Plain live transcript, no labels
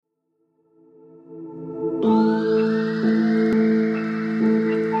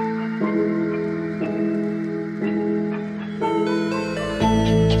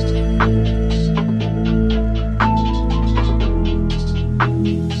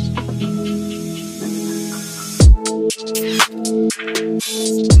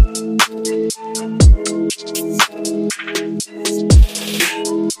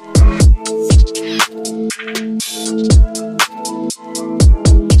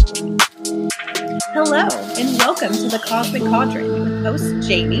Hello, and welcome to the Cosmic Cauldron with host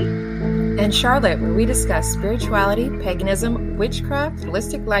Jamie and Charlotte, where we discuss spirituality, paganism, witchcraft,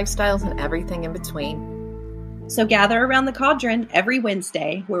 holistic lifestyles, and everything in between. So gather around the cauldron every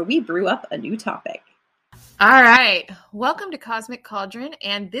Wednesday where we brew up a new topic. All right, welcome to Cosmic Cauldron,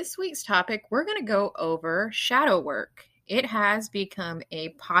 and this week's topic, we're going to go over shadow work. It has become a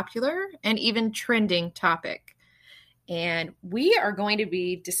popular and even trending topic. And we are going to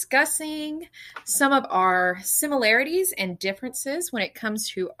be discussing some of our similarities and differences when it comes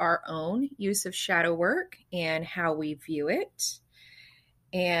to our own use of shadow work and how we view it.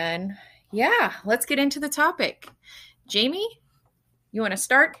 And yeah, let's get into the topic. Jamie, you want to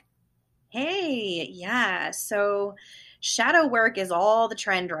start? Hey, yeah. So shadow work is all the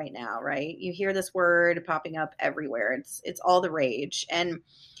trend right now, right? You hear this word popping up everywhere. It's all the rage. And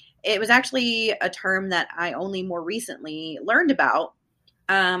it was actually a term that I only more recently learned about,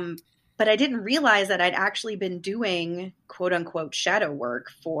 but I didn't realize that I'd actually been doing quote unquote shadow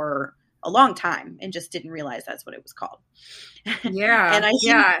work for a long time and just didn't realize that's what it was called. Yeah. And I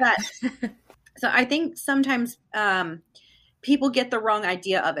think so I think sometimes people get the wrong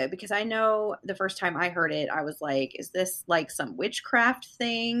idea of it, because I know the first time I heard it, I was like, is this like some witchcraft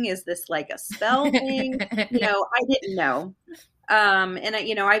thing? Is this like a spell thing? I didn't know.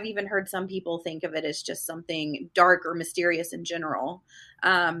 And I've even heard some people think of it as just something dark or mysterious in general.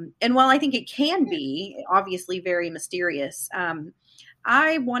 And while I think it can be obviously very mysterious,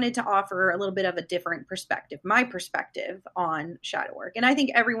 I wanted to offer a little bit of a different perspective, my perspective on shadow work. And I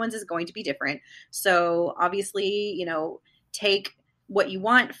think everyone's is going to be different. So obviously, take what you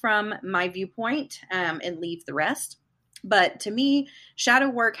want from my viewpoint, and leave the rest. But to me, shadow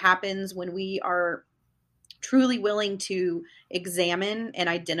work happens when we are truly willing to examine and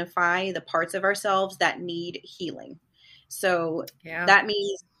identify the parts of ourselves that need healing. So that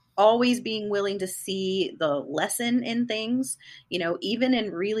means always being willing to see the lesson in things, even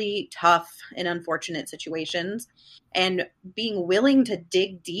in really tough and unfortunate situations, and being willing to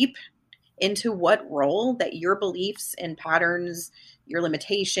dig deep into what role that your beliefs and patterns, your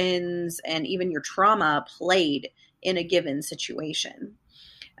limitations, and even your trauma played in a given situation.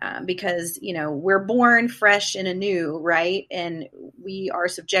 Because, we're born fresh and anew, right? And we are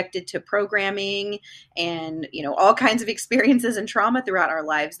subjected to programming and, all kinds of experiences and trauma throughout our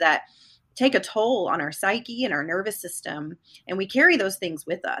lives that take a toll on our psyche and our nervous system. And we carry those things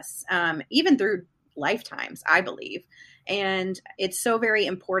with us, even through lifetimes, I believe. And it's so very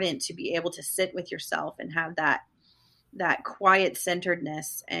important to be able to sit with yourself and have that quiet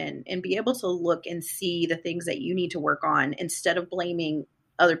centeredness and be able to look and see the things that you need to work on instead of blaming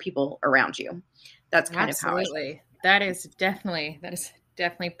other people around you. That's kind of how that is definitely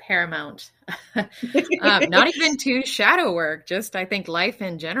paramount. Not even to shadow work, just I think life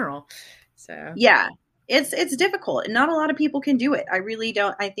in general. So yeah, it's difficult and not a lot of people can do it. I really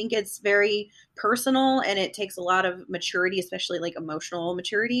don't. I think it's very personal and it takes a lot of maturity, especially like emotional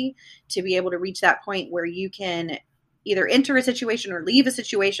maturity, to be able to reach that point where you can either enter a situation or leave a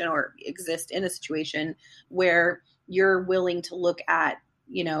situation or exist in a situation where you're willing to look at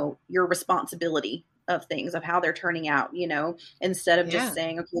your responsibility of things, of how they're turning out, instead of just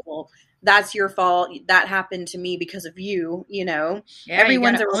saying, okay, well, that's your fault. That happened to me because of you, Yeah,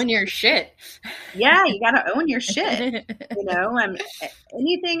 everyone's you gotta own your shit. Yeah, you got to own your shit.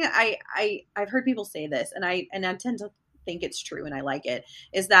 Anything I've heard people say this, and I tend to think it's true, and I like it,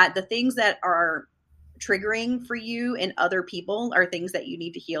 is that the things that are triggering for you in other people are things that you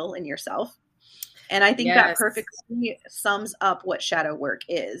need to heal in yourself. And I think that perfectly sums up what shadow work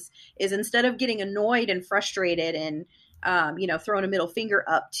is instead of getting annoyed and frustrated and, throwing a middle finger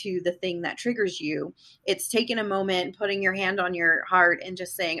up to the thing that triggers you, it's taking a moment, putting your hand on your heart and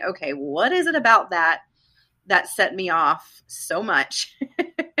just saying, okay, what is it about that set me off so much?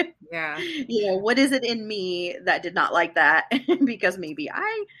 Yeah. What is it in me that did not like that? Because maybe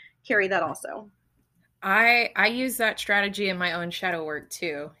I carry that also. I use that strategy in my own shadow work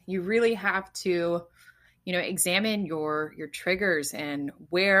too. You really have to, examine your triggers and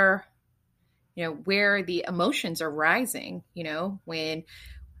where the emotions are rising, when,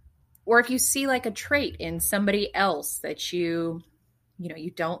 or if you see like a trait in somebody else that you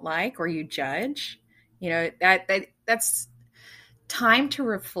don't like or you judge, that's time to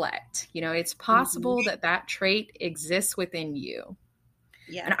reflect. It's possible that trait exists within you.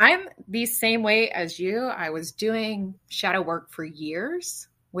 Yeah. And I'm the same way as you. I was doing shadow work for years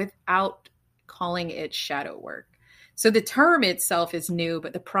without calling it shadow work. So the term itself is new,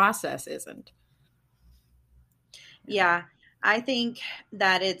 but the process isn't. Yeah, I think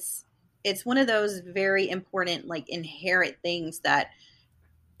that it's one of those very important, like, inherent things that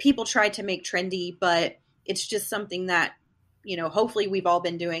people try to make trendy, but it's just something that, hopefully we've all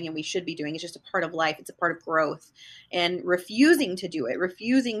been doing and we should be doing. It's just a part of life. It's a part of growth, and refusing to do it,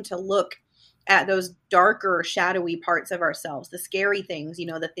 refusing to look at those darker, shadowy parts of ourselves, the scary things,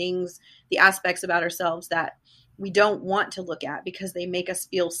 the aspects about ourselves that we don't want to look at because they make us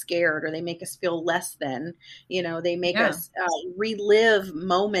feel scared, or they make us feel less than, they make Yeah. us relive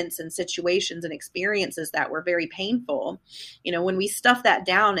moments and situations and experiences that were very painful. When we stuff that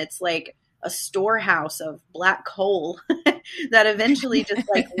down, it's like a storehouse of black coal that eventually just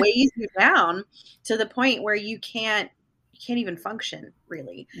like weighs you down to the point where you can't even function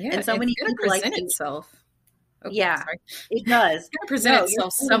really. Yeah, And so it's many going to people, I present think, itself. Oh, yeah, sorry. it does. It's going to present No, you're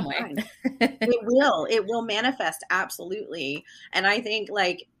itself totally some way. fine. It will manifest, absolutely. And I think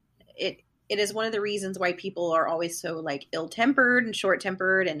like it is one of the reasons why people are always so like ill-tempered and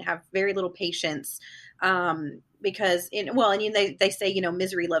short-tempered and have very little patience. Because they say,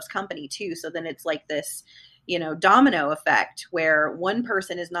 misery loves company too. So then it's like this, domino effect where one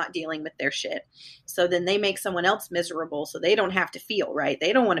person is not dealing with their shit. So then they make someone else miserable so they don't have to feel, right?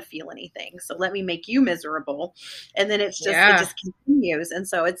 They don't want to feel anything. So let me make you miserable. And then it Yeah. just continues. And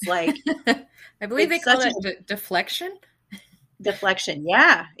so it's like, I believe they it's call such a that deflection. deflection.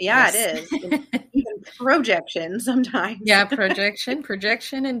 Yeah. Yeah, it Yes. is. And even projection sometimes. Yeah,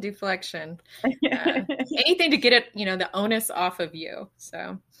 projection and deflection. Anything to get it, the onus off of you.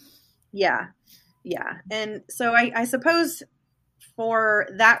 So, Yeah. Yeah. And so I suppose for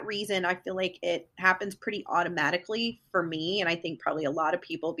that reason, I feel like it happens pretty automatically for me. And I think probably a lot of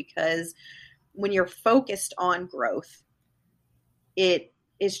people, because when you're focused on growth, it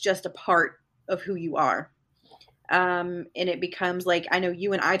is just a part of who you are. And it becomes like, I know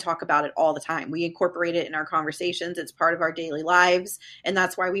you and I talk about it all the time. We incorporate it in our conversations. It's part of our daily lives. And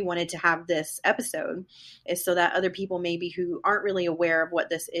that's why we wanted to have this episode, is so that other people maybe who aren't really aware of what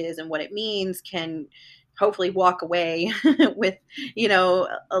this is and what it means can hopefully walk away with,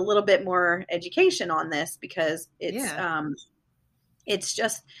 a little bit more education on this, because yeah. it's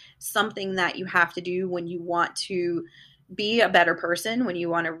just something that you have to do when you want to be a better person, when you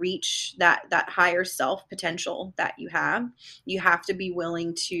want to reach that higher self potential that you have to be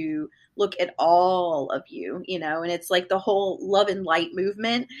willing to look at all of you, and it's like the whole love and light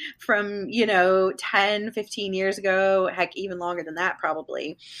movement from 10, 15 years ago, heck, even longer than that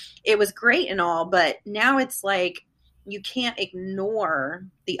probably. It was great and all, but now it's like you can't ignore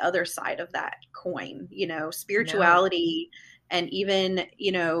the other side of that coin, No. spirituality, and even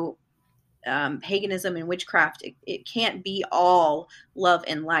paganism and witchcraft. It can't be all love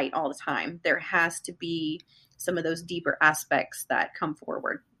and light all the time. There has to be some of those deeper aspects that come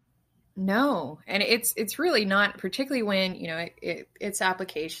forward. No, and it's really not, particularly when its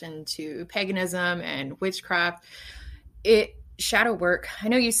application to paganism and witchcraft. It shadow work. I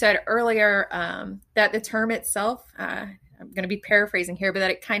know you said earlier that the term itself. I'm going to be paraphrasing here, but that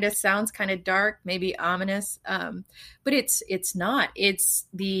it kind of sounds kind of dark, maybe ominous. But it's not. It's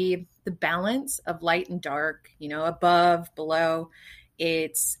the balance of light and dark. Above, below.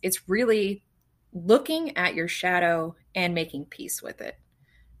 It's really looking at your shadow and making peace with it.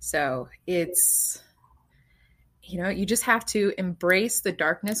 So it's, you just have to embrace the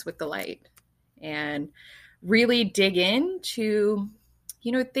darkness with the light and really dig into,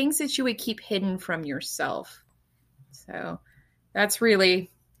 things that you would keep hidden from yourself. So that's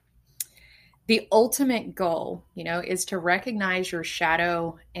really the ultimate goal, is to recognize your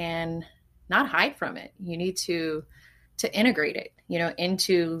shadow and not hide from it. You need to integrate it,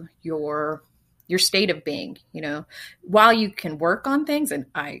 into your state of being, while you can work on things. And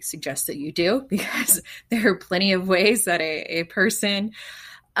I suggest that you do, because there are plenty of ways that a person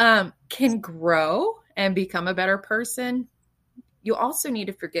can grow and become a better person. You also need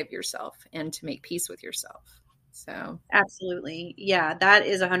to forgive yourself and to make peace with yourself. So Absolutely. Yeah, that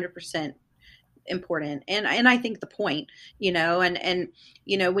is 100% important. And I think the point, and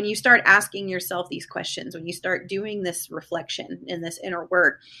when you start asking yourself these questions, when you start doing this reflection and this inner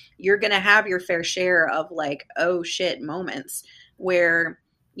work, you're going to have your fair share of like, oh shit moments where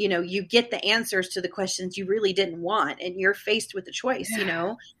you get the answers to the questions you really didn't want, and you're faced with the choice.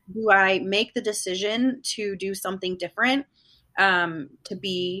 Do I make the decision to do something different, to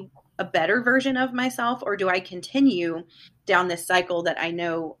be a better version of myself, or do I continue down this cycle that I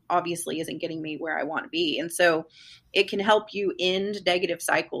know obviously isn't getting me where I want to be? And so it can help you end negative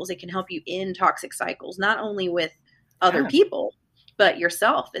cycles. It can help you end toxic cycles, not only with other yeah. people, but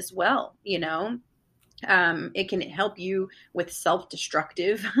yourself as well. It can help you with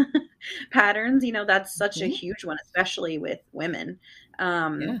self-destructive patterns. That's such a Mhm. huge one, especially with women.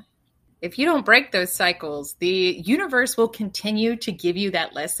 Yeah. if you don't break those cycles, the universe will continue to give you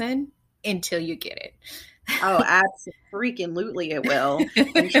that lesson until you get Oh, absolutely it will.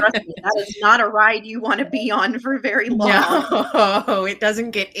 And trust it. me, that is not a ride you want to be on for very long. No, it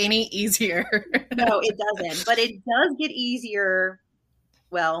doesn't get any easier. No, it doesn't. But it does get easier,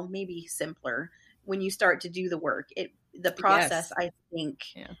 well, maybe simpler when you start to do the work. The process, Yes. I think,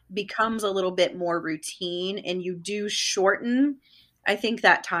 Yeah. becomes a little bit more routine, and you do shorten, I think,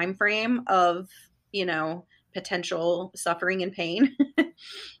 that time frame of, you know, potential suffering and pain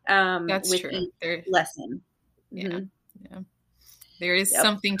That's with true. each There, lesson. yeah, Hmm. yeah. There is Yep.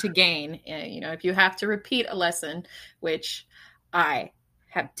 something to gain. If you have to repeat a lesson, which I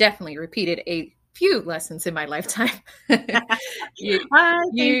have definitely repeated a few lessons in my lifetime, you I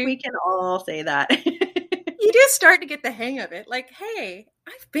think you we can all say that. you do start to get the hang of it. Like, hey,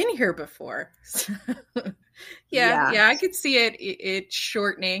 I've been here before. Yeah, Yeah. yeah, I could see it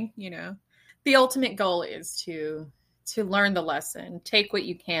shortening. The ultimate goal is to learn the lesson, take what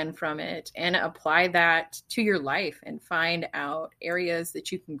you can from it, and apply that to your life, and find out areas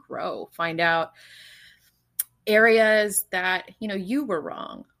that you can grow. Find out areas that you were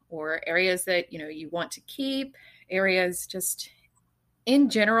wrong, or areas that you want to keep. Areas just in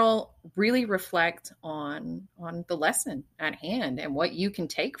general really reflect on the lesson at hand and what you can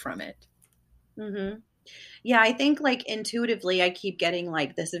take from it. Hmm. Yeah, I think like intuitively I keep getting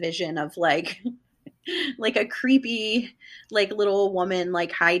like this vision of like like a creepy like little woman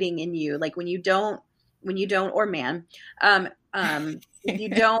like hiding in you, like when you don't, or man, when you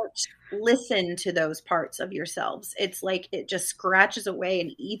don't listen to those parts of yourselves, it's like it just scratches away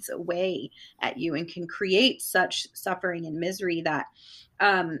and eats away at you and can create such suffering and misery that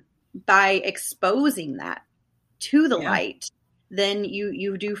um by exposing that to the Yeah. light, then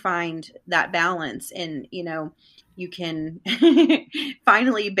you do find that balance, and you can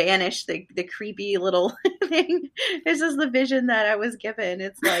finally banish the creepy little thing. This is the vision that I was given.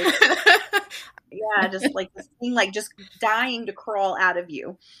 It's like, yeah, just like this thing, like just dying to crawl out of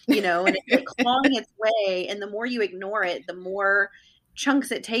you, and it's like clawing its way, and the more you ignore it, the more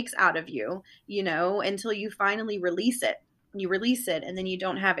chunks it takes out of you, until you finally release it. You release it, and then you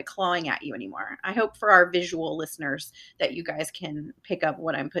don't have it clawing at you anymore. I hope for our visual listeners that you guys can pick up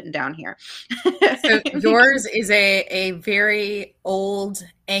what I'm putting down here. So yours is a very old,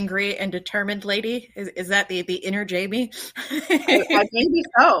 angry, and determined lady. Is that the inner Jamie? I maybe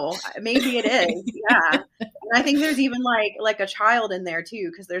so. Maybe it is. Yeah. And I think there's even like a child in there too,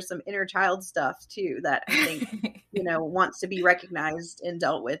 because there's some inner child stuff too that I think, wants to be recognized and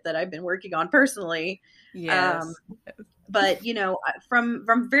dealt with, that I've been working on personally. Um, Yes. but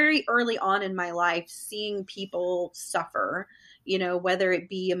from very early on in my life, seeing people suffer, whether it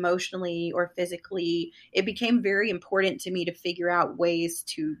be emotionally or physically, it became very important to me to figure out ways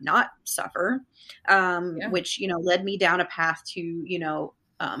to not suffer, Yeah. which led me down a path to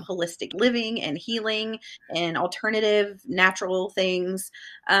holistic living and healing and alternative natural things,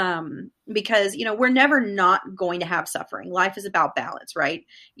 because we're never not going to have suffering. Life is about balance, right?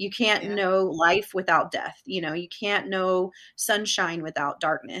 You can't Yeah. know life without death. You can't know sunshine without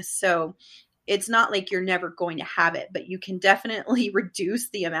darkness. So it's not like you're never going to have it, but you can definitely reduce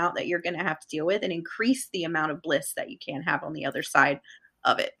the amount that you're going to have to deal with and increase the amount of bliss that you can have on the other side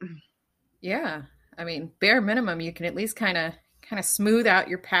of it. Yeah. I mean, bare minimum, you can at least kind of smooth out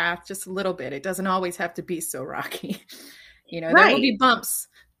your path just a little bit. It doesn't always have to be so rocky. There will Right. be bumps.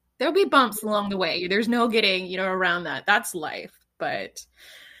 There'll be bumps along the way. There's no getting, around that. That's life. But,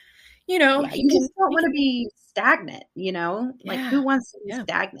 Yeah, you you can just don't you want to can be stagnant, like yeah. who wants to be Yeah.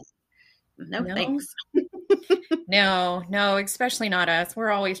 stagnant? No No. thanks. No, no, especially not us.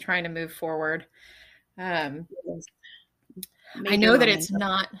 We're always trying to move forward. Um, I Major know that it's momentum.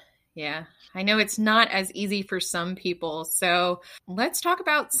 not, yeah, I know it's not as easy for some people. So let's talk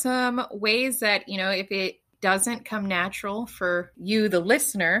about some ways that, if it doesn't come natural for you, the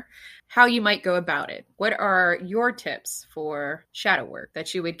listener, how you might go about it. What are your tips for shadow work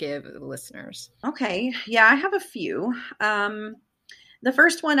that you would give the listeners? Okay. Yeah, I have a few. The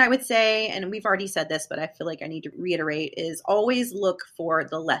first one I would say, and we've already said this, but I feel like I need to reiterate, is always look for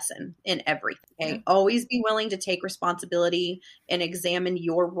the lesson in everything. Yeah. Okay? Always be willing to take responsibility and examine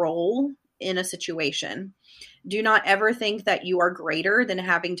your role in a situation. Do not ever think that you are greater than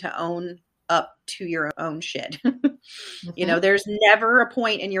having to own up to your own shit. Hmm. There's never a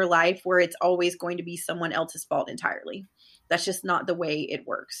point in your life where it's always going to be someone else's fault entirely. That's just not the way it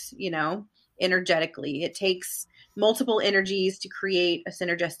works, energetically. It takes multiple energies to create a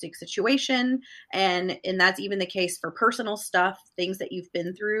synergistic situation. And that's even the case for personal stuff. Things that you've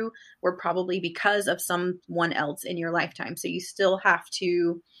been through were probably because of someone else in your lifetime. So you still have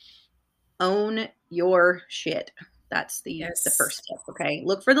to Own your shit. That's the Yes. first tip. Okay.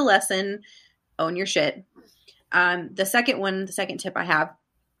 Look for the lesson, own your shit. The second tip I have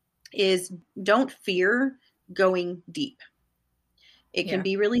is don't fear going deep. It can Yeah.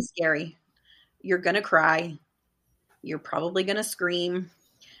 be really scary. You're going to cry. You're probably going to scream.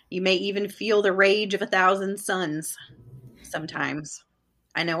 You may even feel the rage of a thousand suns sometimes.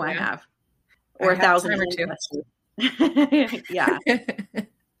 I know I Yeah. have. I Or a have a thousand time or two. ancestors. Yeah.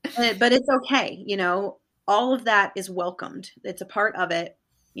 But it's okay. All of that is welcomed. It's a part of it.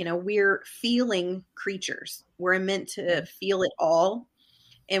 We're feeling creatures. We're meant Yeah. to feel it all,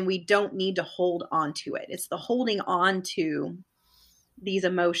 and we don't need to hold on to it. It's the holding on to these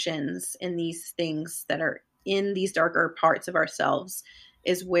emotions and these things that are in these darker parts of ourselves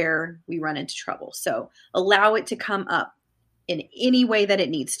is where we run into trouble. So allow it to come up in any way that it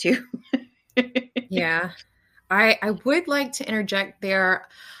needs to. Yeah. I would like to interject there.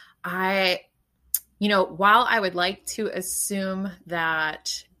 I, while I would like to assume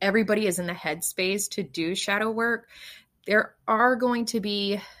that everybody is in the headspace to do shadow work, there are going to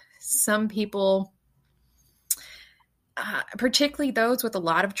be some people, particularly those with a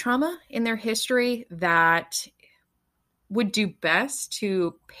lot of trauma in their history, that would do best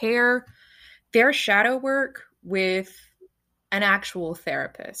to pair their shadow work with an actual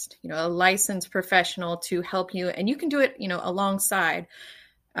therapist, a licensed professional to help you. And you can do it, alongside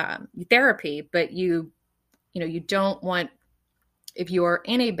therapy, but you don't want, if you're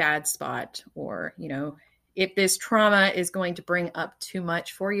in a bad spot, or if this trauma is going to bring up too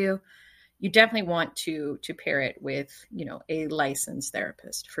much for you, you definitely want to pair it with a licensed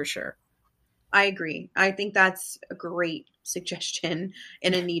therapist for sure. I agree. I think that's a great suggestion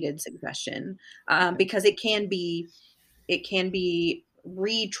and a needed suggestion, because it can be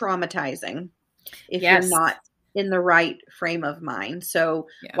re-traumatizing if you're Yes. not in the right frame of mind. So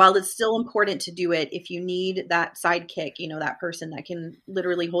Yeah. while it's still important to do it, if you need that sidekick, that person that can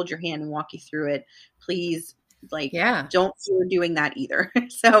literally hold your hand and walk you through it, please, like, Yeah. don't fear doing that either.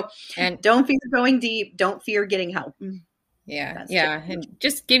 So And don't fear going deep. Don't fear getting help. yeah, That's tip yeah, number and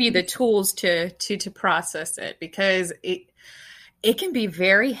just give you the tools to process it, because it can be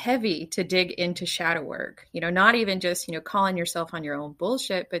very heavy to dig into shadow work. Not even just calling yourself on your own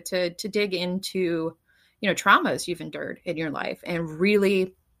bullshit, but to dig into traumas you've endured in your life and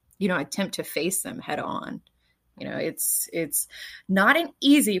really attempt to face them head on. It's not an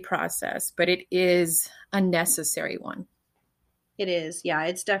easy process, but it is a necessary one. It is. Yeah,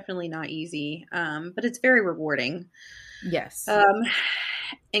 it's definitely not easy, but it's very rewarding. Yes. Um,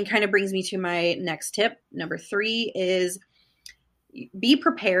 and kind of brings me to my next tip. Number three is be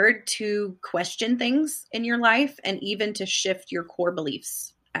prepared to question things in your life and even to shift your core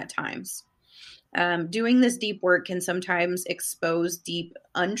beliefs at times. Doing this deep work can sometimes expose deep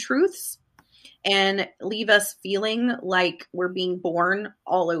untruths and leave us feeling like we're being born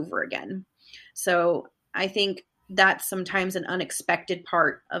all over again. So I think that's sometimes an unexpected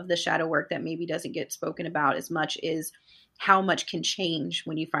part of the shadow work that maybe doesn't get spoken about as much, is how much can change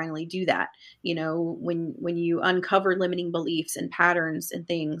when you finally do that. When you uncover limiting beliefs and patterns and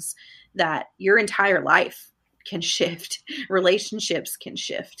things, that your entire life can shift, relationships can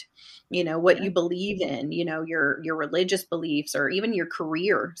shift, what Yeah. you believe in, your religious beliefs, or even your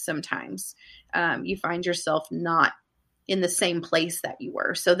career. Sometimes you find yourself not in the same place that you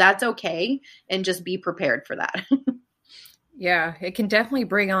were. So that's okay. And just be prepared for that. Yeah, it can definitely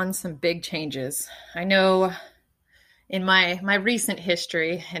bring on some big changes. I know in my recent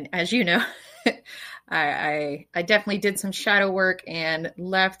history, and as you know, I definitely did some shadow work and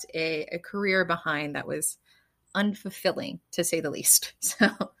left a career behind that was unfulfilling, to say the least. So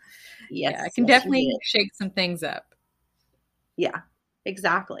yeah, it Yes, can yes, you definitely did. shake some things up. Yeah,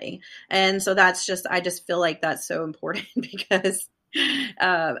 exactly. And so I just feel like that's so important because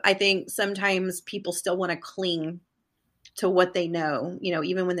I think sometimes people still want to cling to what they know,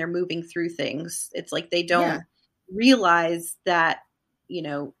 even when they're moving through things. It's like they Yeah, don't realize that,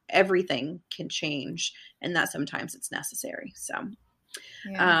 everything can change and that sometimes it's necessary. So,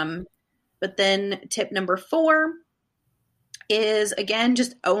 yeah. um, but then tip number four is, again,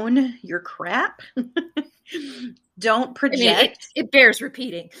 just own your crap. Don't I mean, it project. it bears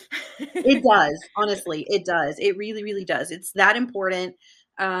repeating. It does. Honestly, it does. It really, really does. It's that important.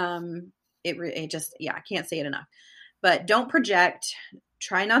 It just, yeah, I can't say it enough. But don't project.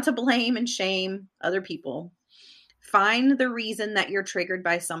 Try not to blame and shame other people. Find the reason that you're triggered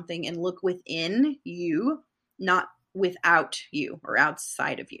by something and look within you, not without you or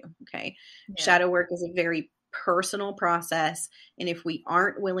outside of you. Okay. Yeah, Shadow work is a very personal process. And if we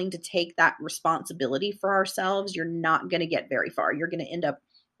aren't willing to take that responsibility for ourselves, you're not going to get very far. You're going to end up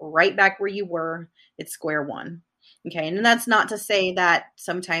right back where you were. It's square one. Okay. And that's not to say that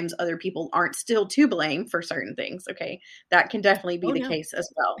sometimes other people aren't still to blame for certain things. Okay. That can definitely be Oh the no. case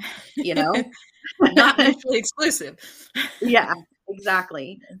as well, you know? Not mutually exclusive. Yeah,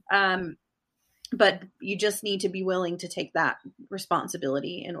 exactly. Um, but you just need to be willing to take that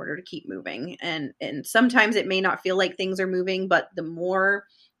responsibility in order to keep moving. And sometimes it may not feel like things are moving, but the more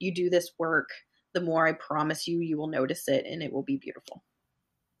you do this work, the more I promise you, you will notice it and it will be beautiful.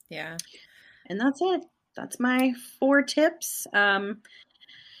 Yeah. And that's it. That's my 4 tips.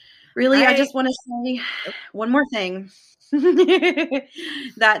 Really, I I just want to say one more thing.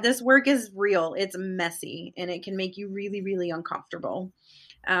 That this work is real. It's messy and it can make you really, really uncomfortable.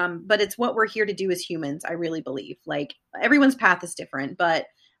 But it's what we're here to do as humans, I really believe. Like everyone's path is different, but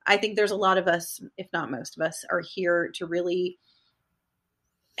I think there's a lot of us, if not most of us, are here to really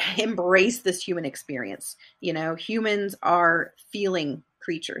embrace this human experience. You know, humans are feeling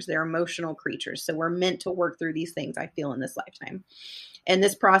creatures, they're emotional creatures. So we're meant to work through these things, I feel, in this lifetime. And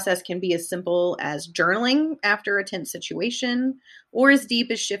this process can be as simple as journaling after a tense situation, or as deep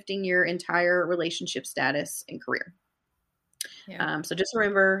as shifting your entire relationship status and career. yeah. So just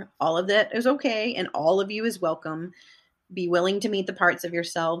remember, all of that is okay, and all of you is welcome. Be willing to meet the parts of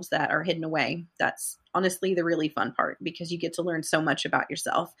yourselves that are hidden away. That's honestly the really fun part, because you get to learn so much about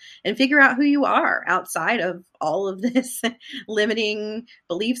yourself and figure out who you are outside of all of this limiting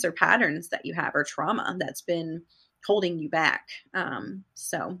beliefs or patterns that you have, or trauma that's been holding you back.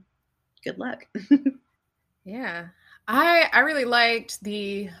 So good luck. Yeah. I really liked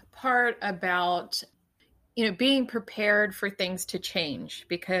the part about, being prepared for things to change,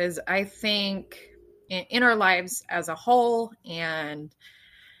 because I think in our lives as a whole and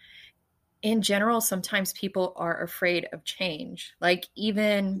in general, sometimes people are afraid of change. Like Yeah.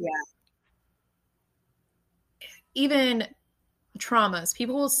 even traumas,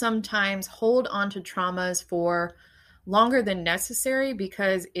 people will sometimes hold on to traumas for longer than necessary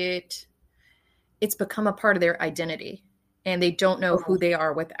because it's become a part of their identity and they don't know who Totally. they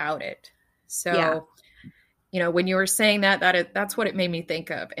are without it. Yeah. So, when you were saying that's what it made me think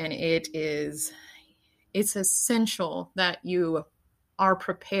of. And it's essential that you are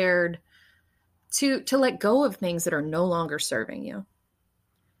prepared to let go of things that are no longer serving you.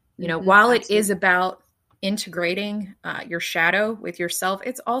 While it is Absolutely. about integrating your shadow with yourself,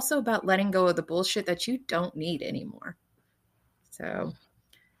 it's also about letting go of the bullshit that you don't need anymore. So,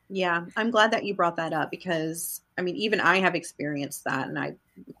 Yeah, I'm glad that you brought that up, because I mean, even I have experienced that, and I'm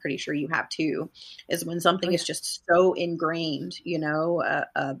pretty sure you have too, is when oh something is yeah, just so ingrained,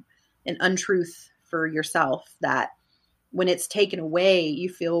 an untruth for yourself, that when it's taken away, you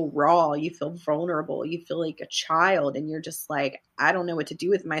feel raw, you feel vulnerable, you feel like a child, and you're just like, I don't know what to do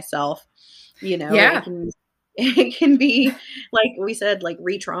with myself. It yeah, can it can be, like we said, like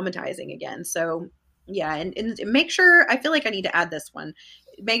re-traumatizing again. So yeah, and make sure, I feel like I need to add this one.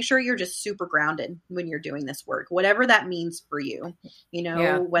 Make sure you're just super grounded when you're doing this work, whatever that means for you.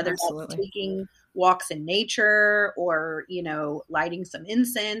 yeah, Whether that's absolutely. taking walks in nature, or lighting some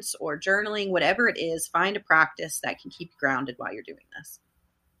incense, or journaling, whatever it is, find a practice that can keep you grounded while you're doing this.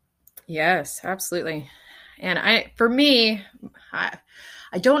 Yes, absolutely. And for me, I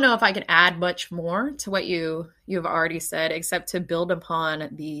don't know if I can add much more to what you've already said, except to build upon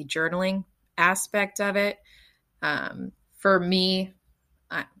the journaling aspect of it. For me,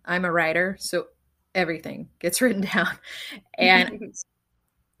 I'm a writer, so everything gets written down. And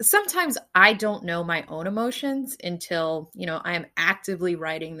sometimes I don't know my own emotions until, I am actively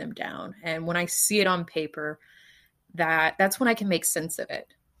writing them down. And when I see it on paper, that's when I can make sense of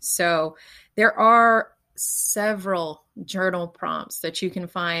it. So there are several journal prompts that you can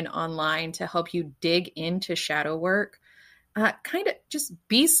find online to help you dig into shadow work. Kind of just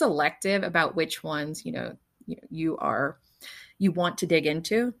be selective about which ones you want to dig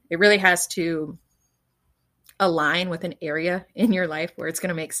into. It really has to align with an area in your life where it's going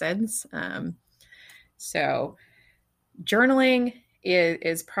to make sense. So journaling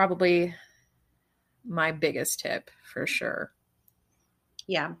is probably my biggest tip for sure.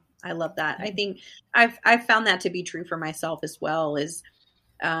 Yeah, I love that. I think I've found that to be true for myself as well. Is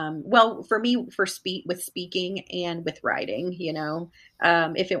well, for me, with speaking and with writing,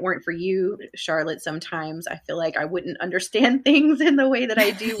 if it weren't for you, Charlotte, sometimes I feel like I wouldn't understand things in the way that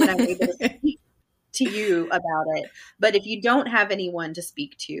I do when I'm able to speak to you about it. But if you don't have anyone to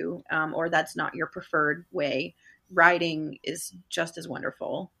speak to, or that's not your preferred way, writing is just as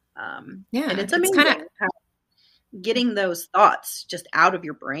wonderful. And Yeah, it's it's kind of amazing how getting those thoughts just out of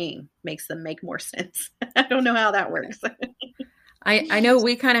your brain makes them make more sense. I don't know how that works. I know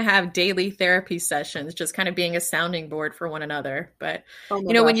we kind of have daily therapy sessions, just kind of being a sounding board for one another. But, Oh my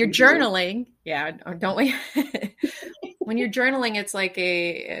you know, when gosh, you're we do. journaling, yeah, don't we? When you're journaling, it's like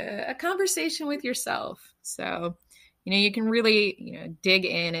a conversation with yourself. So, you know, you can really, you know, dig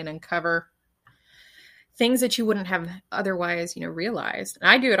in and uncover things that you wouldn't have otherwise, you know, realized. And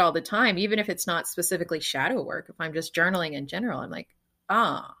I do it all the time, even if it's not specifically shadow work. If I'm just journaling in general, I'm like,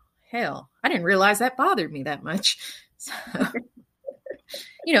 ah, hell, I didn't realize that bothered me that much. So,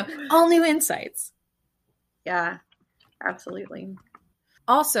 you know, all new insights. Yeah, absolutely.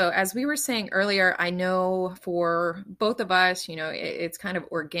 Also, as we were saying earlier, I know for both of us, you know, it's kind of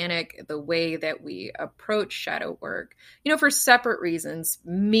organic the way that we approach shadow work, you know, for separate reasons.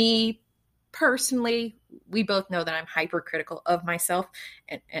 Me personally, we both know that I'm hypercritical of myself.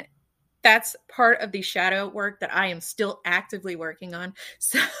 And that's part of the shadow work that I am still actively working on.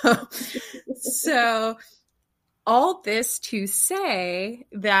 So all this to say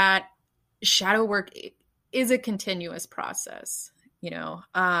that shadow work is a continuous process. You know,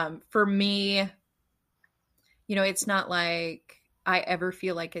 for me, you know, it's not like I ever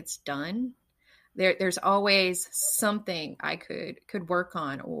feel like it's done. There's always something I could work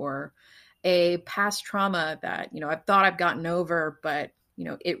on, or a past trauma that, you know, I've thought I've gotten over, but, you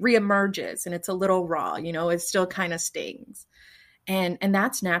know, it reemerges and it's a little raw, you know, it still kind of stings. And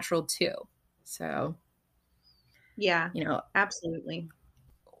that's natural too. So, Yeah, you know, absolutely.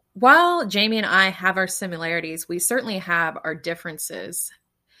 while Jamie and I have our similarities, we certainly have our differences.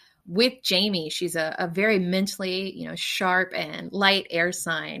 With Jamie, she's a very mentally, you know, sharp and light air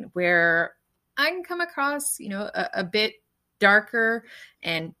sign, where I can come across, you know, a bit darker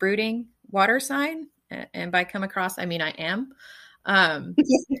and brooding water sign. And by come across, I mean I am.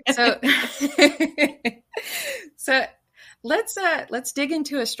 So, so let's dig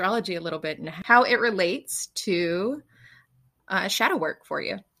into astrology a little bit and how it relates to shadow work for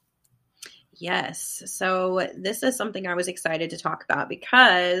you. Yes. So this is something I was excited to talk about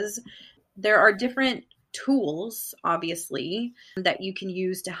because there are different tools, obviously, that you can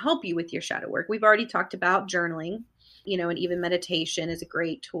use to help you with your shadow work. We've already talked about journaling, you know, and even meditation is a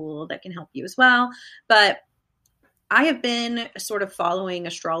great tool that can help you as well. But I have been sort of following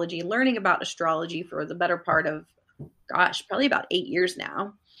astrology, learning about astrology for the better part of, gosh, probably about 8 years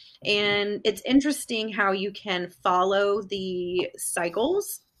now. And it's interesting how you can follow the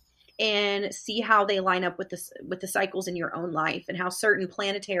cycles and see how they line up with the cycles in your own life, and how certain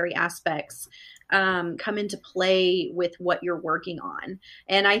planetary aspects come into play with what you're working on.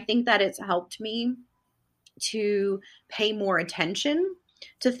 And I think that it's helped me to pay more attention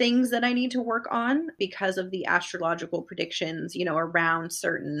to things that I need to work on because of the astrological predictions, you know, around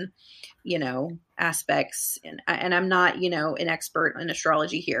certain, you know, aspects. And I'm not, you know, an expert in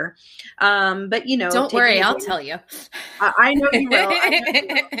astrology here. But, you know, Don't taking worry, I'll advantage, tell you. I know you will. I know you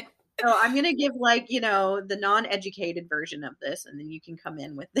will. So I'm going to give, like, you know, the non-educated version of this, and then you can come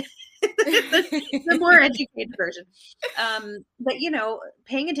in with the more educated version. But, you know,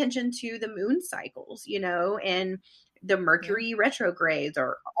 paying attention to the moon cycles, you know, and the Yeah. Mercury retrogrades,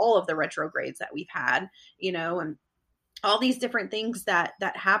 or all of the retrogrades that we've had, you know, and all these different things that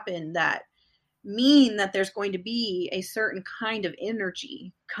happen that mean that there's going to be a certain kind of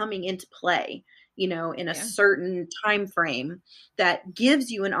energy coming into play, you know, in a Yeah. certain time frame that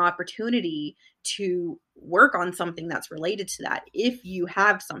gives you an opportunity to work on something that's related to that if you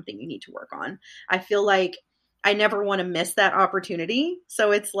have something you need to work on. I feel like I never want to miss that opportunity.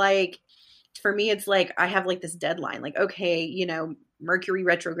 So it's like, for me, it's like I have like this deadline, like, okay, you know, Mercury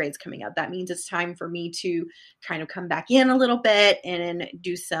retrograde's coming up. That means it's time for me to kind of come back in a little bit and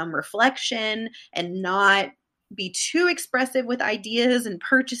do some reflection and not be too expressive with ideas and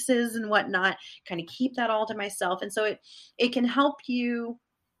purchases and whatnot, kind of keep that all to myself. And so it can help you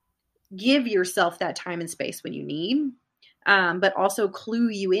give yourself that time and space when you need, but also clue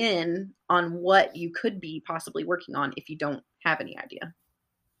you in on what you could be possibly working on if you don't have any idea.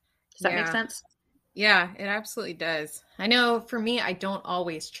 Does that make Yeah. sense? Yeah, it absolutely does. I know for me, I don't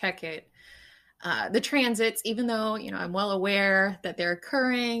always check it. The transits, even though, you know, I'm well aware that they're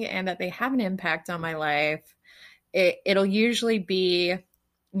occurring and that they have an impact on my life, it'll usually be, you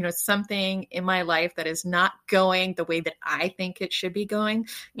know, something in my life that is not going the way that I think it should be going,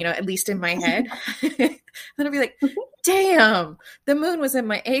 you know, at least in my head. Then I'll be like, damn, the moon was in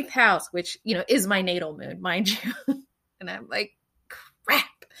my eighth house, which, you know, is my natal moon, mind you. And I'm like, crap.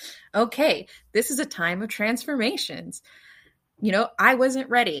 Okay, this is a time of transformations. You know, I wasn't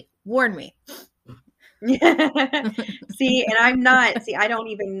ready. Warn me. See, and I'm not, see, I don't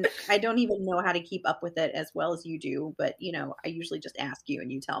even know how to keep up with it as well as you do, but I usually just ask you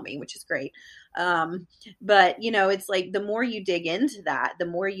and you tell me, which is great. Um, but it's like the more you dig into that, the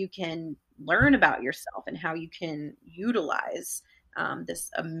more you can learn about yourself and how you can utilize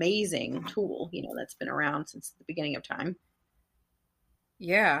this amazing tool, that's been around since the beginning of time.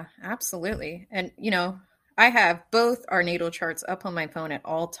 Yeah, absolutely. And, I have both our natal charts up on my phone at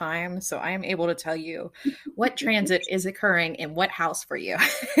all times. So I am able to tell you what transit is occurring in what house for you.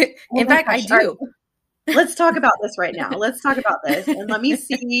 Oh In my fact, I gosh. All right. do. Let's talk about this right now. Let's talk about this and let me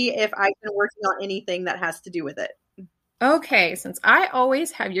see if I've been working on anything that has to do with it. Okay, since I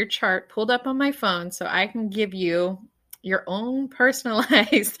always have your chart pulled up on my phone so I can give you your own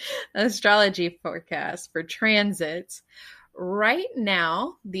personalized astrology forecast for transits. Right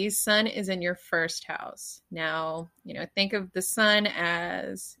now, the sun is in your first house. Now, think of the sun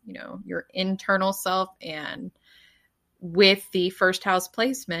as, your internal self, and with the first house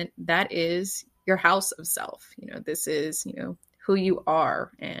placement, that is your house of self. This is, who you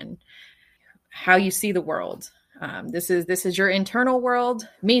are and how you see the world. This is your internal world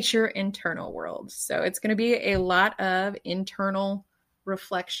meets your internal world. So it's going to be a lot of internal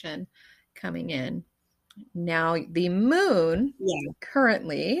reflection coming in. Now, the moon Yeah.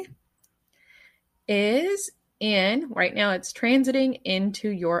 currently is right now it's transiting into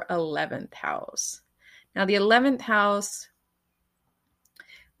your 11th house. Now, the 11th house,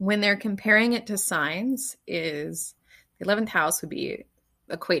 when they're comparing it to signs, is the 11th house would be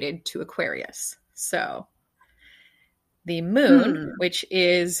equated to Aquarius. So the moon, Hmm. which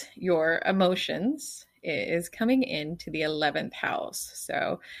is your emotions, is coming into the 11th house.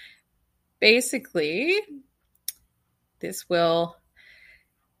 So basically, this will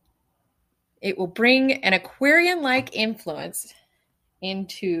it will bring an Aquarian-like influence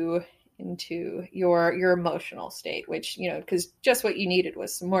into your emotional state, which because just what you needed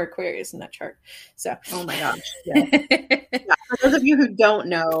was some more Aquarius in that chart. So Oh my gosh. Yeah. Yeah. For those of you who don't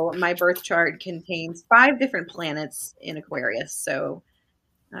know, my birth chart contains 5 different planets in Aquarius. So,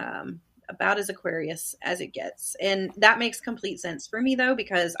 about as Aquarius as it gets. And that makes complete sense for me, though,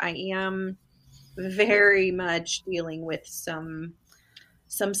 because I am very much dealing with some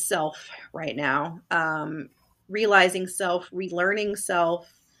self right now. Realizing self, relearning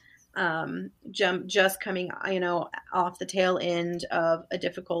self, just coming off the tail end of a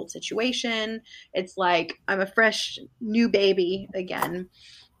difficult situation. It's like I'm a fresh new baby again,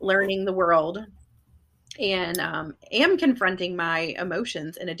 learning the world, and am confronting my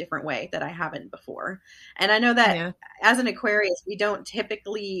emotions in a different way that I haven't before. And I know that yeah, as an Aquarius,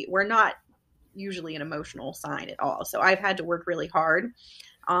 we're not usually an emotional sign at all, so I've had to work really hard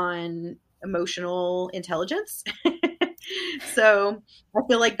on emotional intelligence. So I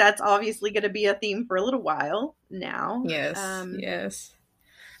feel like that's obviously going to be a theme for a little while now. yes, yes.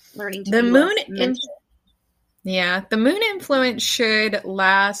 Learning to The be moon less in mental. Yeah, the moon influence should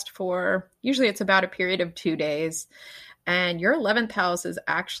last for usually it's about a period of 2 days. And your 11th house is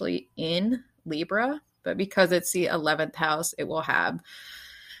actually in Libra, but because it's the 11th house, it will have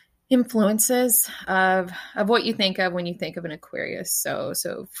influences of what you think of when you think of an Aquarius. So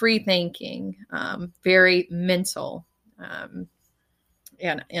free thinking, very mental.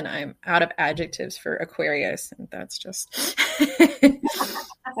 And I'm out of adjectives for Aquarius, and that's just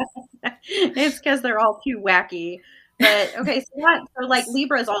It's because they're all too wacky. But okay, so like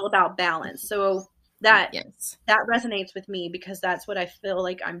Libra is all about balance. So that yes. that resonates with me because that's what I feel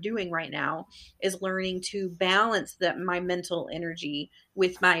like I'm doing right now, is learning to balance my mental energy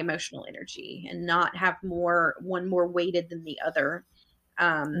with my emotional energy and not have one more weighted than the other.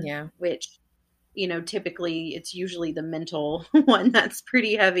 Yeah. Which typically it's usually the mental one that's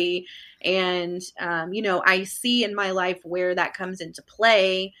pretty heavy. And, I see in my life where that comes into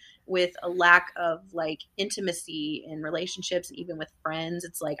play with a lack of like intimacy in relationships and even with friends.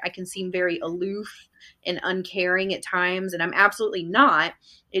 It's like I can seem very aloof and uncaring at times, and I'm absolutely not.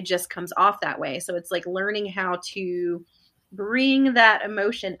 It just comes off that way. So it's like learning how to bring that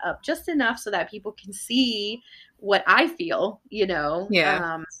emotion up just enough so that people can see what I feel,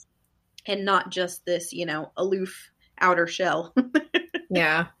 Yeah. and not just this, aloof outer shell.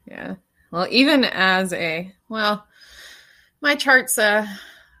 Yeah. Yeah. Well, even my chart's a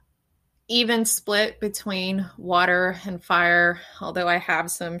even split between water and fire, although I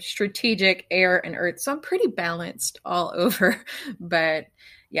have some strategic air and earth. So I'm pretty balanced all over. But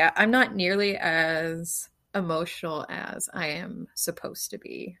yeah, I'm not nearly as emotional as I am supposed to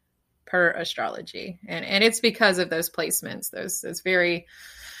be per astrology. And it's because of those placements, those very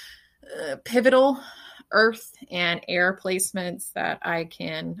pivotal earth and air placements that I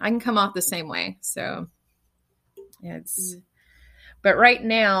can come off the same way. So it's, but right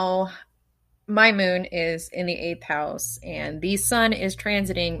now my moon is in the 8th house and the sun is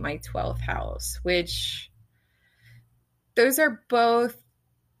transiting my 12th house, which those are both,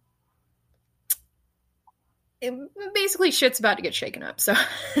 it, basically shit's about to get shaken up. So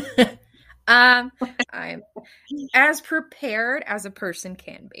I'm as prepared as a person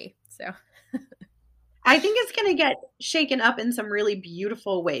can be. So I think it's going to get shaken up in some really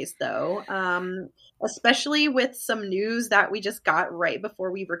beautiful ways, though, especially with some news that we just got right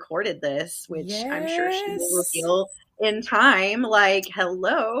before we recorded this, which I'm sure she will yes, reveal in time. Like,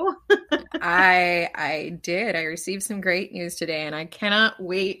 hello. I did. I received some great news today, and I cannot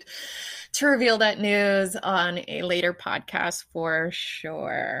wait to reveal that news on a later podcast for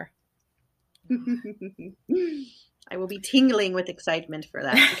sure. I will be tingling with excitement for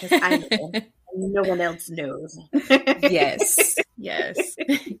that because I know no one else knows. Yes, yes.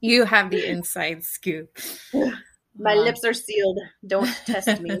 You have the inside scoop. My lips are sealed. Don't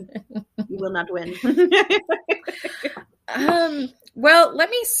test me. You will not win. Well, let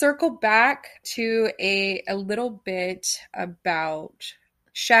me circle back to a little bit about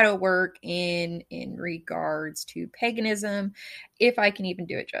shadow work in regards to paganism, if I can even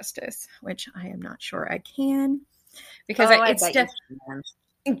do it justice, which I am not sure I can, because Oh, it's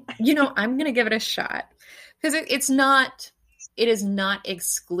I'm gonna give it a shot because it is not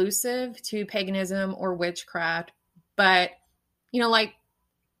exclusive to paganism or witchcraft, but like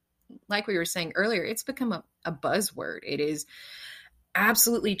we were saying earlier, it's become a buzzword. It is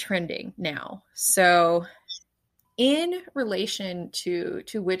absolutely trending now. So in relation to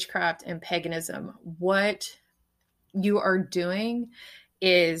witchcraft and paganism, what you are doing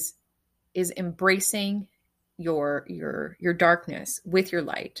is embracing your darkness with your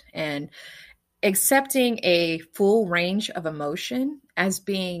light and accepting a full range of emotion as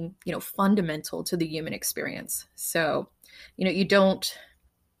being, fundamental to the human experience. So, you don't,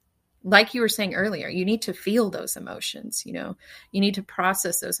 like you were saying earlier, you need to feel those emotions, you need to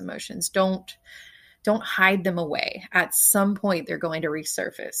process those emotions. Don't hide them away. At some point they're going to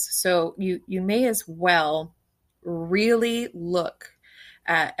resurface. So you may as well really look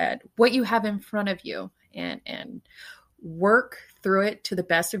at what you have in front of you and work through it to the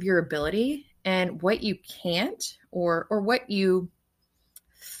best of your ability. And what you can't, or what you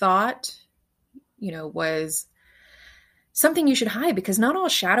thought, was something you should hide, because not all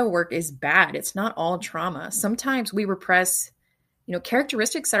shadow work is bad. It's not all trauma. Sometimes we repress,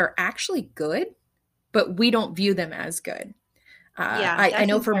 characteristics that are actually good, but we don't view them as good. Yeah, I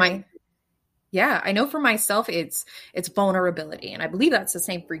know for entirely. I know for myself, it's vulnerability. And I believe that's the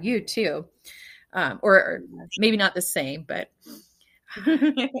same for you too. Or maybe not the same, but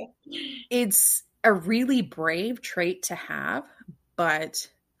it's a really brave trait to have, but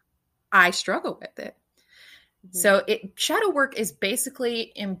I struggle with it. So shadow work is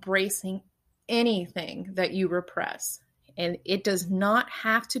basically embracing anything that you repress. And it does not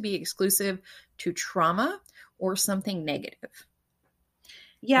have to be exclusive to trauma or something negative.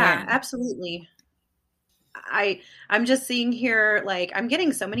 Yeah, And absolutely. I'm just seeing here, like, I'm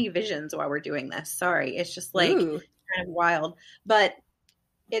getting so many visions while we're doing this. Sorry. It's just like ooh, kind of wild. But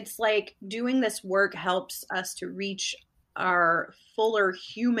it's like doing this work helps us to reach our fuller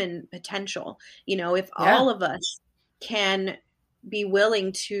human potential. If yeah, all of us can be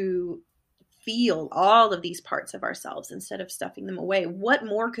willing to feel all of these parts of ourselves instead of stuffing them away, what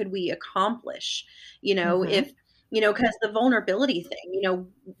more could we accomplish? mm-hmm. If, because the vulnerability thing,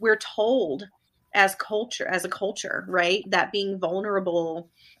 we're told as a culture, right, that being vulnerable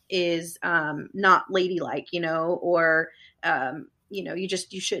is not ladylike, or you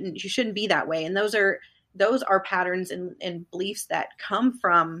shouldn't be that way. And those are patterns and beliefs that come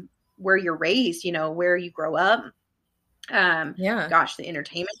from where you're raised, where you grow up. Yeah, Gosh, the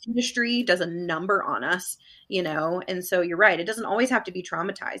entertainment industry does a number on us, and so you're right. It doesn't always have to be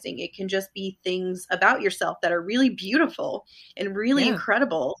traumatizing. It can just be things about yourself that are really beautiful and really yeah,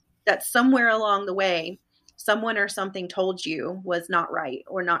 incredible that somewhere along the way, someone or something told you was not right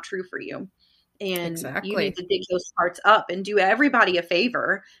or not true for you. And you need exactly. to dig those parts up and do everybody a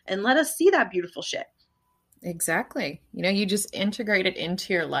favor and let us see that beautiful shit. Exactly. You just integrate it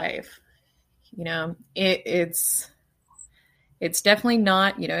into your life. It's definitely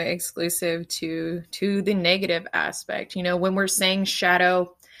not, exclusive to the negative aspect. When we're saying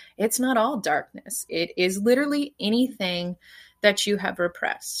shadow, it's not all darkness. It is literally anything that you have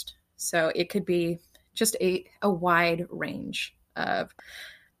repressed. So it could be just a wide range of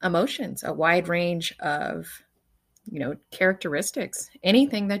emotions, a wide range of characteristics,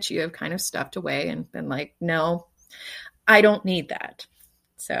 anything that you have kind of stuffed away and been like, no, I don't need that.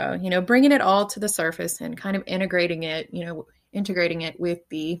 So, bringing it all to the surface and kind of integrating it with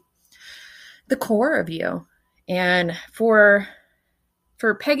the core of you. And for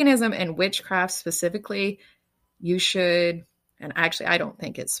paganism and witchcraft specifically, you should, and actually I don't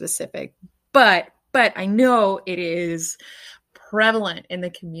think it's specific, but I know it is prevalent in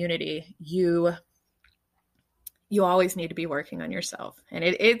the community. You always need to be working on yourself. And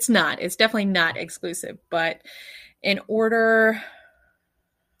it's definitely not exclusive, but in order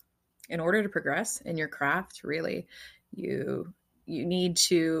to progress in your craft, really, you need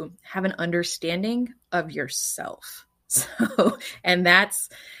to have an understanding of yourself. So, and that's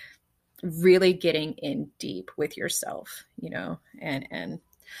really getting in deep with yourself, and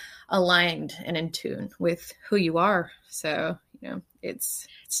aligned and in tune with who you are. So, it's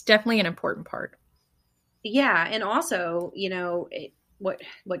definitely an important part. Yeah, and also,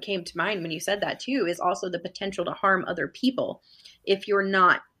 what came to mind when you said that too is also the potential to harm other people if you're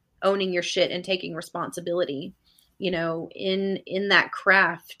not owning your shit and taking responsibility. In that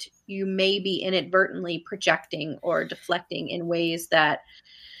craft, you may be inadvertently projecting or deflecting in ways that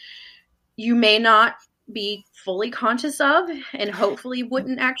you may not be fully conscious of and hopefully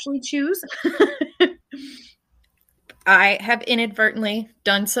wouldn't actually choose. I have inadvertently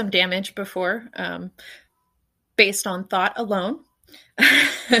done some damage before, based on thought alone.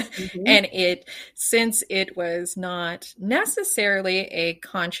 Mm-hmm. And since it was not necessarily a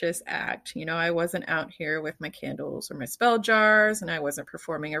conscious act, I wasn't out here with my candles or my spell jars, and I wasn't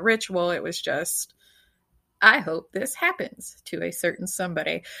performing a ritual. It was just, I hope this happens to a certain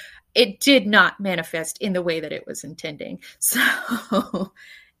somebody. It did not manifest in the way that it was intending. So,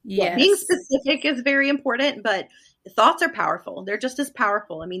 Yeah, being yes. specific is very important, but thoughts are powerful. They're just as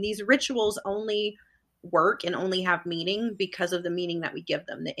powerful. I mean, these rituals only work and only have meaning because of the meaning that we give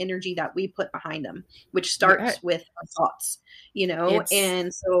them, the energy that we put behind them, which starts with our thoughts,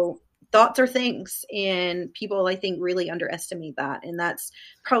 and so thoughts are things, and people, I think, really underestimate that. And that's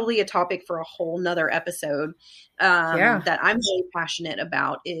probably a topic for a whole nother episode, that I'm really passionate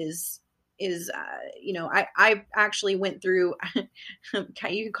about I actually went through,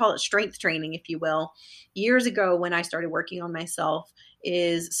 you could call it strength training, if you will, years ago when I started working on myself,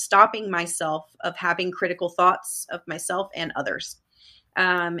 is stopping myself of having critical thoughts of myself and others,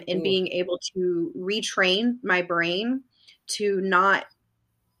 and being able to retrain my brain to not,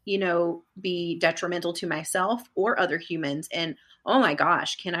 be detrimental to myself or other humans. And oh my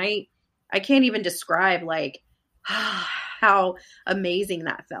gosh, I can't even describe like how amazing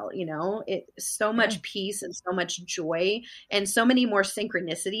that felt. So much peace and so much joy and so many more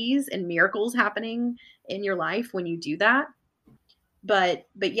synchronicities and miracles happening in your life when you do that. But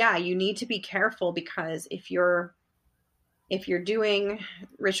yeah, you need to be careful, because if you're doing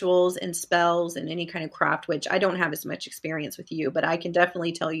rituals and spells and any kind of craft, which I don't have as much experience with you, but I can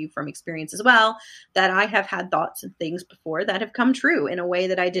definitely tell you from experience as well that I have had thoughts and things before that have come true in a way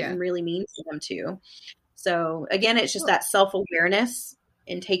that I didn't really mean for them to. So again, it's just that self-awareness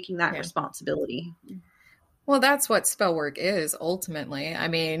and taking that responsibility. Well, that's what spell work is ultimately. I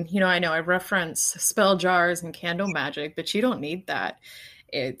mean, I know I reference spell jars and candle magic, but you don't need that.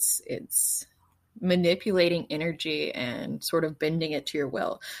 It's manipulating energy and sort of bending it to your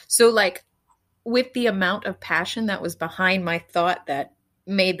will. So like with the amount of passion that was behind my thought that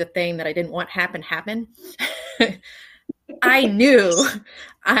made the thing that I didn't want happen, I knew,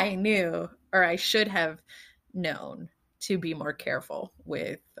 or I should have known to be more careful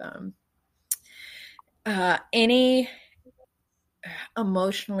with any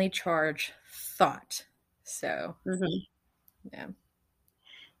emotionally charged thought. So, yeah.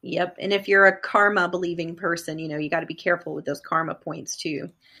 Yep. And if you're a karma believing person, you got to be careful with those karma points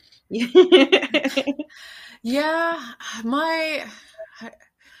too. Yeah,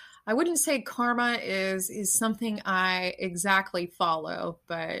 I wouldn't say karma is something I exactly follow,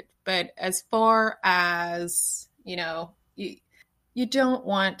 but as far as, you don't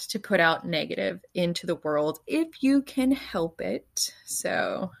want to put out negative into the world if you can help it.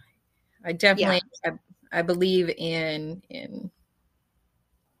 So I definitely, I believe in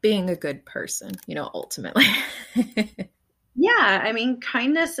being a good person, ultimately. Yeah, I mean,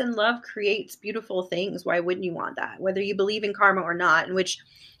 kindness and love creates beautiful things. Why wouldn't you want that? Whether you believe in karma or not. And which,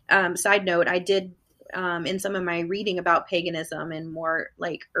 side note, I did, in some of my reading about paganism and more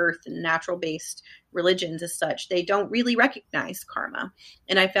like earth and natural based religions as such, they don't really recognize karma.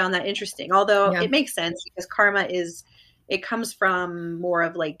 And I found that interesting, although it makes sense because karma it comes from more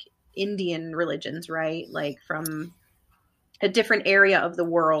of like Indian religions, right? Like from a different area of the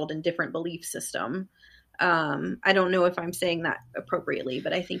world and different belief system. I don't know if I'm saying that appropriately,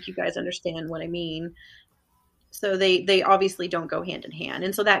 but I think you guys understand what I mean. So they obviously don't go hand in hand.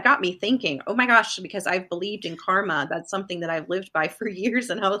 And so that got me thinking, oh my gosh, because I've believed in karma. That's something that I've lived by for years.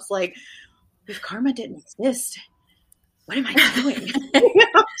 And I was like, if karma didn't exist, what am I doing?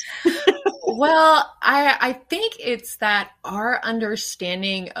 Well, I think it's that our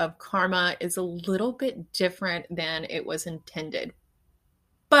understanding of karma is a little bit different than it was intended.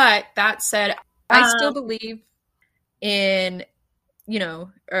 But that said, I still believe in,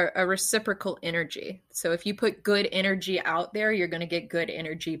 a reciprocal energy. So if you put good energy out there, you're going to get good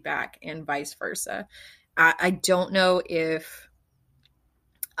energy back and vice versa. I don't know if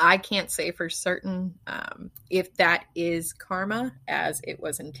I can't say for certain if that is karma as it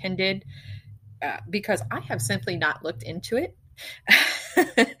was intended, because I have simply not looked into it.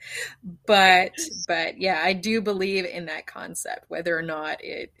 but yeah, I do believe in that concept, whether or not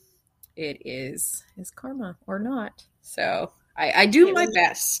it is karma or not. So I do my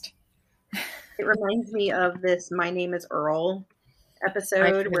best. It reminds me of this My Name is Earl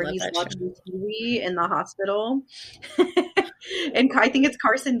episode where he's watching TV in the hospital. And I think it's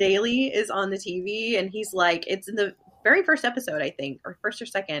Carson Daly is on the TV, and he's like, it's in the very first episode, I think, or first or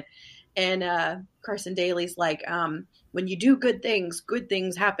second. And Carson Daly's like, when you do good things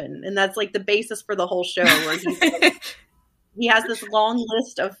happen. And that's like the basis for the whole show, where he's like, he has this long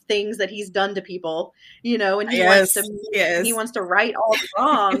list of things that he's done to people, and he wants to right all the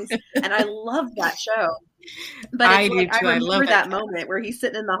wrongs. And I love that show. But I remember that moment where he's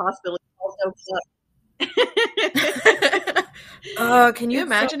sitting in the hospital. Oh, can you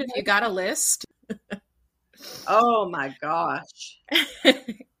imagine if you got a list? Oh my gosh.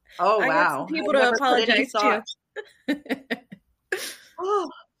 Oh wow. People to apologize to. Oh.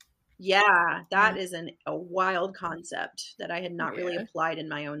 Yeah, that is a wild concept that I had not really applied in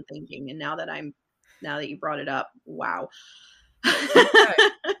my own thinking. And now that you brought it up, wow.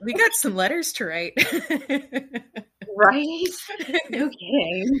 We got some letters to write. Right? No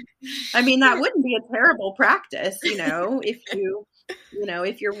kidding. I mean, that wouldn't be a terrible practice, if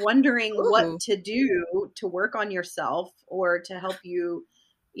you're wondering what to do to work on yourself or to help you,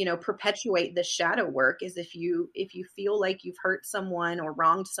 perpetuate the shadow work, is if you feel like you've hurt someone or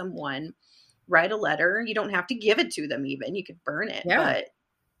wronged someone, write a letter. You don't have to give it to them even. You could burn it, but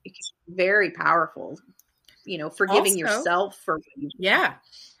it's very powerful, forgiving yourself for what you've done. Yeah.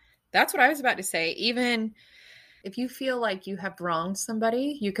 That's what I was about to say. Even if you feel like you have wronged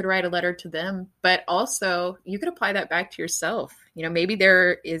somebody, you could write a letter to them, but also you could apply that back to yourself. Maybe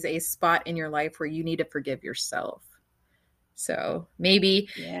there is a spot in your life where you need to forgive yourself. So maybe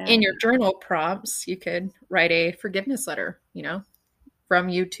in your journal prompts, you could write a forgiveness letter, from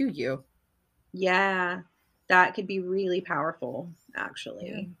you to you. Yeah, that could be really powerful,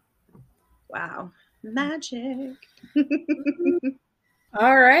 actually. Yeah. Wow. Magic.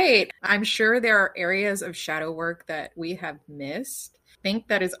 All right. I'm sure there are areas of shadow work that we have missed. I think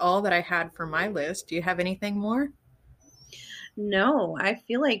that is all that I had for my list. Do you have anything more? No, I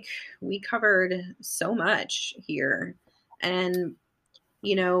feel like we covered so much here. And,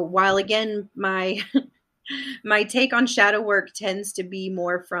 while again, my take on shadow work tends to be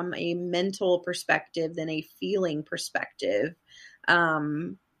more from a mental perspective than a feeling perspective.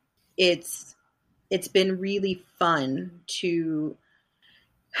 It's been really fun to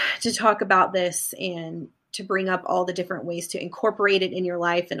talk about this and to bring up all the different ways to incorporate it in your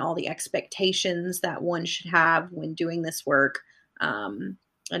life and all the expectations that one should have when doing this work.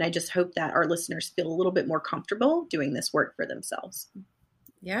 And I just hope that our listeners feel a little bit more comfortable doing this work for themselves.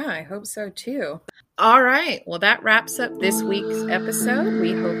 Yeah, I hope so too. All right. Well, that wraps up this week's episode.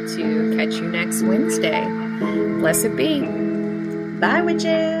 We hope to catch you next Wednesday. Blessed be. Bye,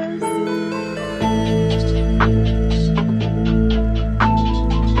 witches.